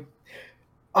it like,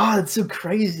 it's so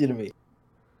crazy to me.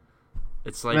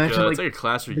 It's like it's like a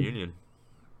class reunion.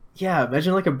 Yeah,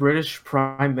 imagine like a British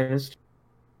prime minister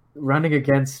running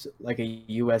against like a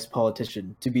U.S.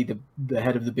 politician to be the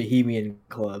head of the Bohemian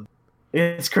Club.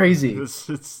 It's crazy.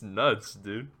 It's nuts,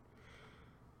 dude.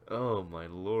 Oh my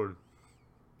lord.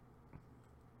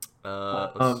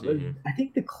 Let's see here. I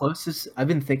think the closest I've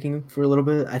been thinking for a little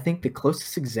bit. I think the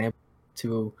closest example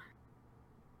to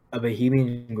a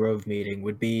Bohemian Grove meeting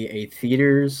would be a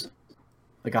theater's,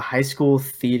 like a high school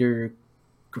theater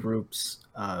group's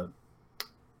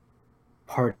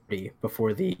party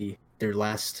before their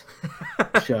last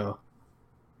show.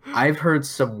 I've heard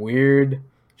some weird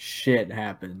shit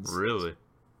happens. Really?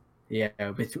 Yeah,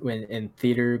 between in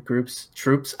theater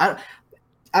troops.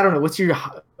 I don't know. What do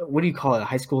you call it? A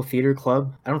high school theater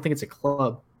club? I don't think it's a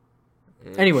club.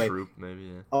 Yeah, Anyway, troop maybe.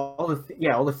 Yeah. all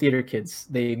the theater kids,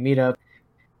 they meet up,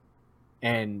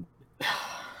 and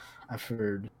I've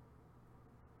heard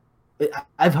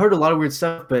a lot of weird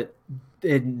stuff, but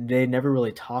they never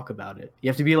really talk about it. You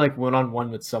have to be like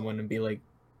one-on-one with someone and be like,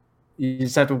 you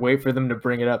just have to wait for them to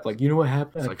bring it up. Like, you know what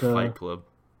happened? It's like Fight Club.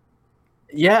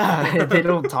 Yeah, they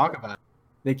don't talk about it.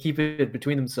 They keep it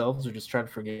between themselves or just try to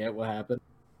forget what happened.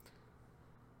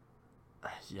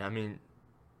 Yeah, I mean,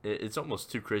 it's almost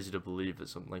too crazy to believe that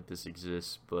something like this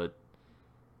exists, but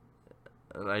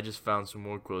I just found some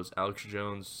more quotes. Alex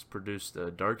Jones produced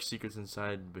a Dark Secrets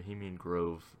Inside Bohemian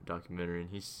Grove documentary, and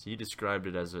he described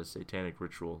it as a satanic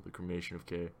ritual, the cremation of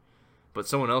care. But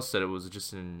someone else said it was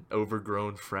just an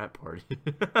overgrown frat party.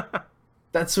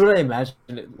 That's what I imagined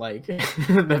it like,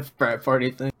 the frat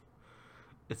party thing.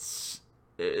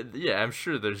 Yeah, I'm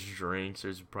sure there's drinks,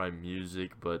 there's probably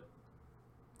music, but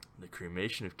the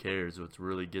cremation of care is what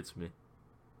really gets me.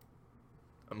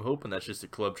 I'm hoping that's just a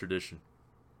club tradition.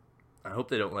 I hope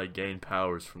they don't like gain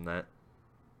powers from that.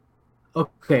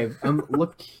 Okay,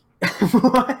 look,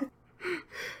 what?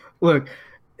 Look,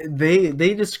 they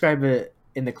describe it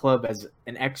in the club as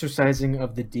an exercising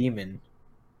of the demon,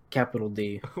 capital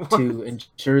D, to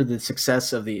ensure the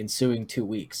success of the ensuing 2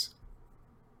 weeks.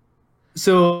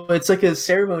 So it's like a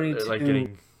ceremony to like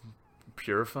getting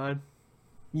purified.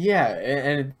 Yeah,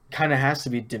 and it kind of has to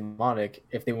be demonic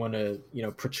if they want to,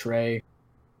 portray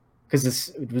because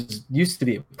it was used to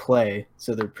be a play,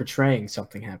 so they're portraying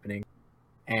something happening,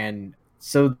 and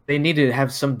so they needed to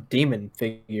have some demon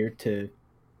figure to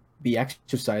be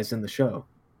exercised in the show,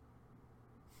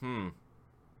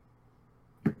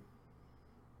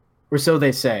 or so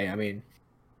they say. I mean,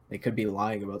 they could be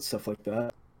lying about stuff like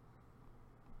that.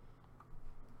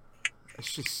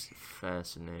 It's just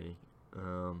fascinating,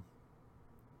 and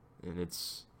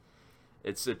it's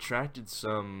attracted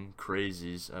some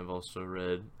crazies. I've also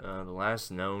read the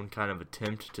last known kind of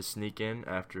attempt to sneak in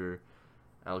after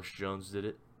Alex Jones did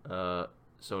it.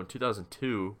 So in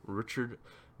 2002, Richard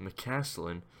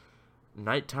McCaslin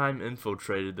nighttime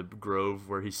infiltrated the Grove,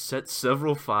 where he set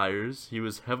several fires. He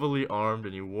was heavily armed,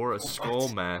 and he wore a skull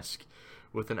mask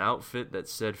with an outfit that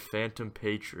said Phantom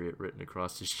Patriot written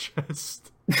across his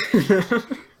chest.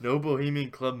 No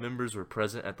Bohemian Club members were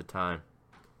present at the time.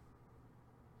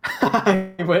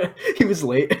 He was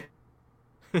late.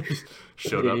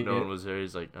 Showed up, no one was there.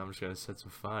 He's like, I'm just gonna set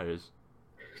some fires.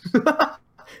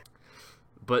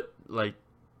 But, like,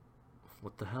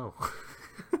 what the hell?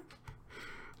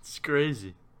 It's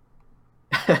crazy.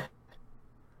 I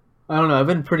don't know. I've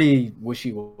been pretty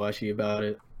wishy-washy about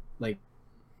it. Like,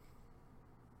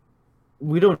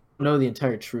 we don't know the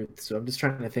entire truth, so I'm just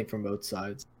trying to think from both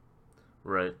sides.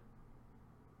 Right.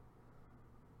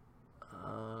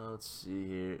 Let's see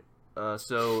here.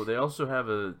 So they also have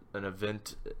an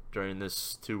event during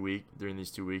these 2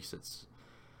 weeks. It's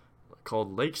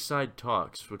called Lakeside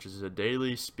Talks, which is a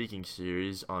daily speaking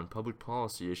series on public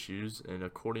policy issues. And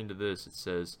according to this, it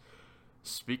says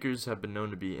speakers have been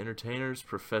known to be entertainers,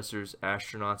 professors,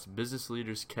 astronauts, business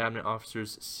leaders, cabinet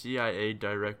officers, CIA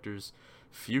directors,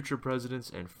 future presidents,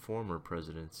 and former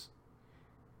presidents.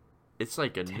 It's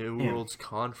like a New World's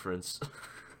Conference.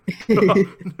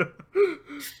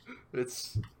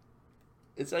 It's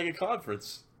like a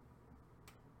conference,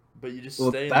 but you just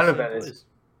stay in the same place.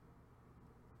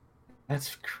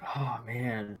 Oh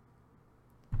man.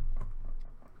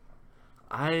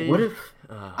 I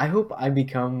hope I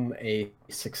become a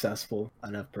successful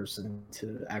enough person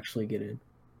to actually get in.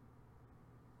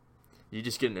 You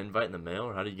just get an invite in the mail,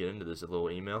 or how do you get into this? A little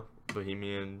email?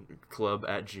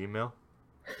 BohemianClub@gmail?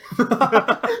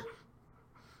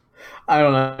 I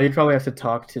don't know. You'd probably have to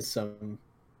talk to some...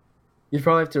 You'd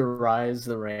probably have to rise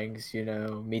the ranks,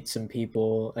 meet some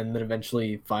people, and then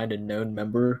eventually find a known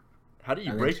member. How do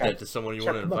you break that to someone you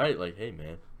want to invite? Like, hey,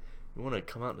 man, you want to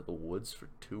come out into the woods for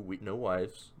 2 weeks? No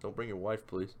wives. Don't bring your wife,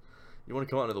 please. You want to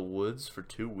come out into the woods for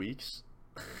 2 weeks?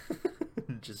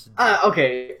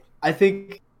 Okay. I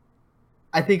think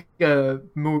a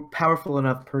more powerful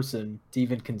enough person to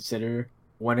even consider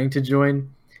wanting to join,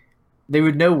 they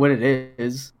would know what it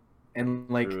is, and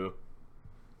like, True.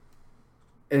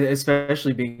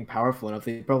 Especially being powerful enough,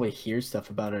 they'd probably hear stuff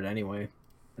about it anyway.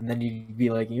 And then you'd be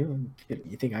like, you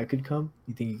think I could come?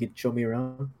 You think you could show me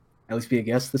around? At least be a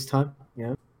guest this time,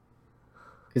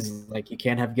 Because like you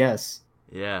can't have guests.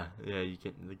 Yeah, you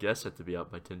can. The guests have to be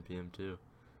out by 10 p.m. too.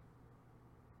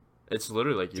 It's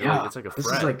literally like it's like a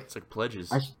frat. It's like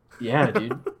pledges. Yeah,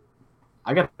 dude.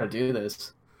 I gotta do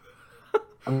this.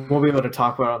 I won't be able to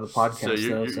talk about it on the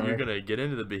podcast. So you're gonna get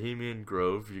into the Bohemian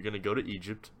Grove. You're gonna go to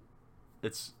Egypt.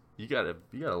 You got a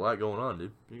lot going on,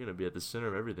 dude. You're gonna be at the center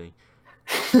of everything.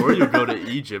 Or you'll go to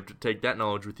Egypt, take that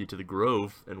knowledge with you to the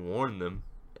Grove, and warn them,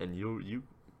 and you're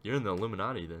in the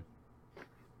Illuminati then.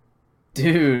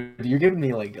 Dude, you're giving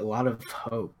me like a lot of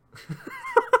hope.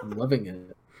 I'm loving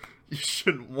it. You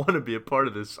shouldn't want to be a part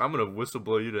of this. I'm gonna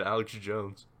whistleblow you to Alex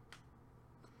Jones.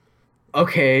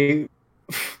 Okay.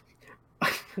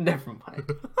 Never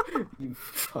mind. You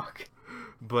fuck.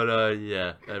 But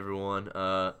yeah, everyone.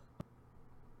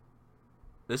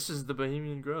 This is the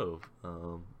Bohemian Grove.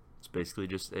 It's basically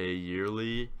just a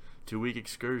yearly 2-week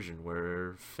excursion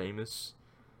where famous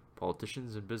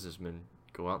politicians and businessmen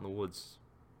go out in the woods,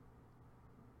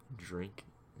 drink,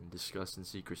 and discuss in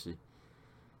secrecy,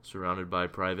 surrounded by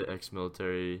private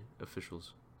ex-military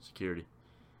officials, security.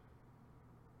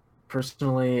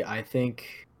 Personally, I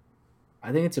think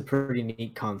it's a pretty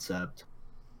neat concept.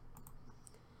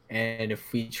 And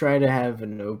if we try to have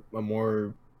a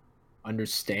more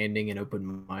understanding and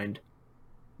open mind,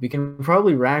 we can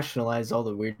probably rationalize all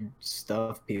the weird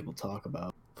stuff people talk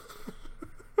about.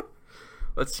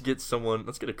 Let's get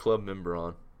a club member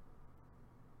on.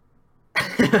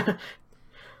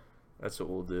 That's what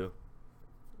we'll do.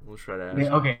 We'll try to ask.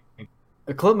 Okay.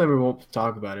 A club member won't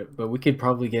talk about it, but we could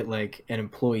probably get like an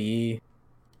employee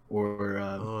or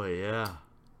oh yeah.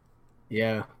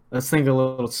 Yeah. Let's think a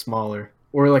little smaller.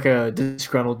 or like a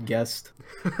disgruntled guest.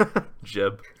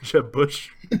 Jeb Bush.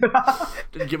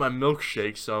 Didn't get my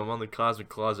milkshake, so I'm on the Cosmic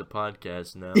Closet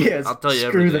podcast now. Yes, I'll tell you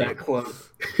screw everything. that club.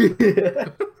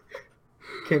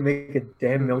 Can't make a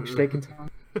damn milkshake in time.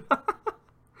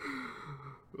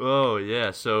 Oh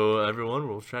yeah, so everyone,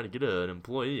 we'll try to get an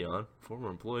employee on, former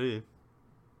employee.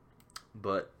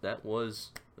 But that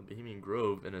was the Bohemian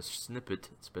Grove in a snippet.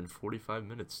 It's been 45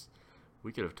 minutes.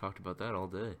 We could have talked about that all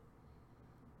day.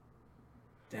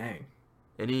 Dang.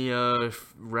 Any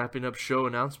wrapping up show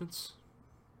announcements?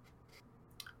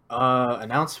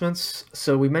 Announcements.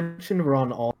 So we mentioned we're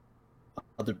on all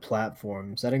other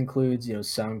platforms. That includes,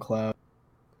 SoundCloud,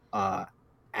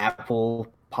 Apple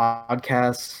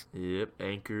Podcasts, Yep,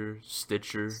 Anchor,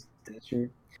 Stitcher.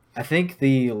 I think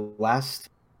the last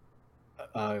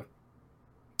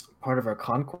part of our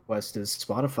conquest is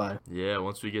Spotify. Yeah,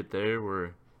 once we get there,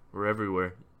 we're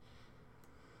everywhere.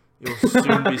 You'll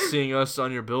soon be seeing us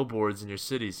on your billboards in your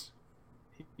cities.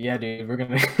 Yeah, dude, we're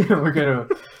gonna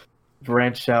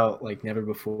branch out like never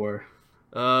before.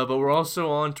 But we're also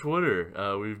on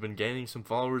Twitter. We've been gaining some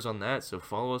followers on that, so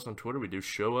follow us on Twitter. We do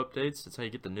show updates. That's how you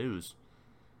get the news.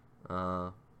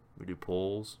 We do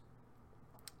polls,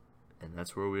 and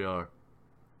that's where we are.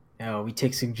 Yeah, we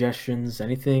take suggestions,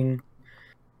 anything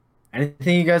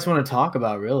you guys want to talk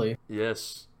about, really.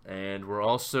 Yes, and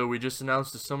we just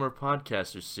announced the Summer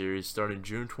Podcasters series starting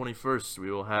June 21st. We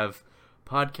will have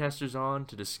podcasters on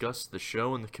to discuss the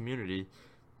show and the community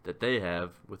that they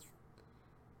have with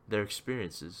their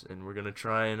experiences, and we're gonna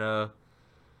try and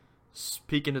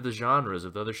peek into the genres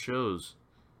of the other shows.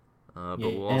 But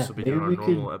we'll also be doing our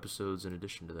normal episodes in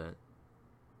addition to that.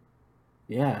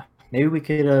 Yeah, maybe we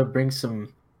could bring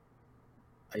some,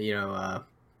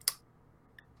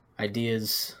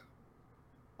 ideas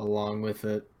along with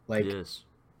it. Like, Yes.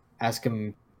 ask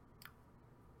them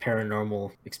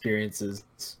paranormal experiences.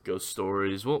 Ghost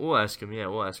stories. We'll ask him. Yeah,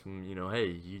 we'll ask him.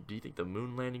 Hey, do you think the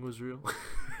moon landing was real?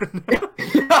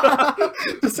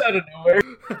 Just out of nowhere.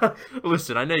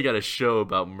 Listen, I know you got a show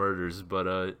about murders, but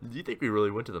do you think we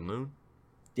really went to the moon?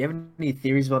 Do you have any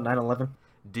theories about 9/11?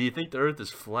 Do you think the Earth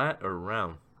is flat or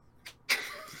round?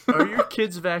 Are your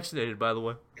kids vaccinated, by the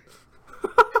way?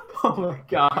 Oh my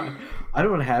god. I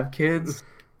don't have kids.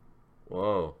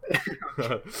 Whoa.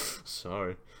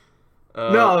 Sorry.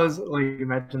 No, I was like,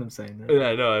 imagine them saying that. Yeah,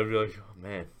 I know. I'd be like, oh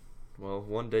man. Well,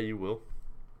 one day you will.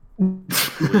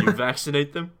 Will you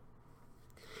vaccinate them?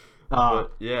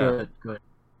 But, yeah. Good.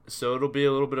 So it'll be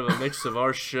a little bit of a mix of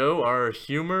our show, our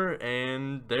humor,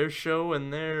 and their show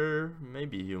and their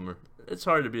maybe humor. It's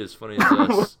hard to be as funny as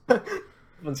us.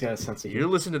 Everyone's got a sense of You're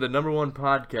humor. listening to the #1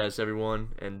 podcast,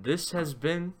 everyone, and this has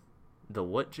been the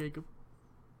what, Jacob?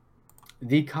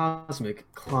 The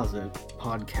Cosmic Closet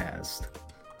Podcast.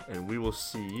 And we will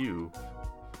see you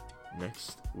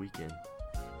next weekend.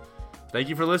 Thank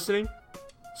you for listening.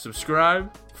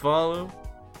 Subscribe, follow.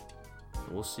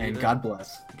 We'll see you And then. God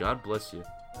bless. God bless you.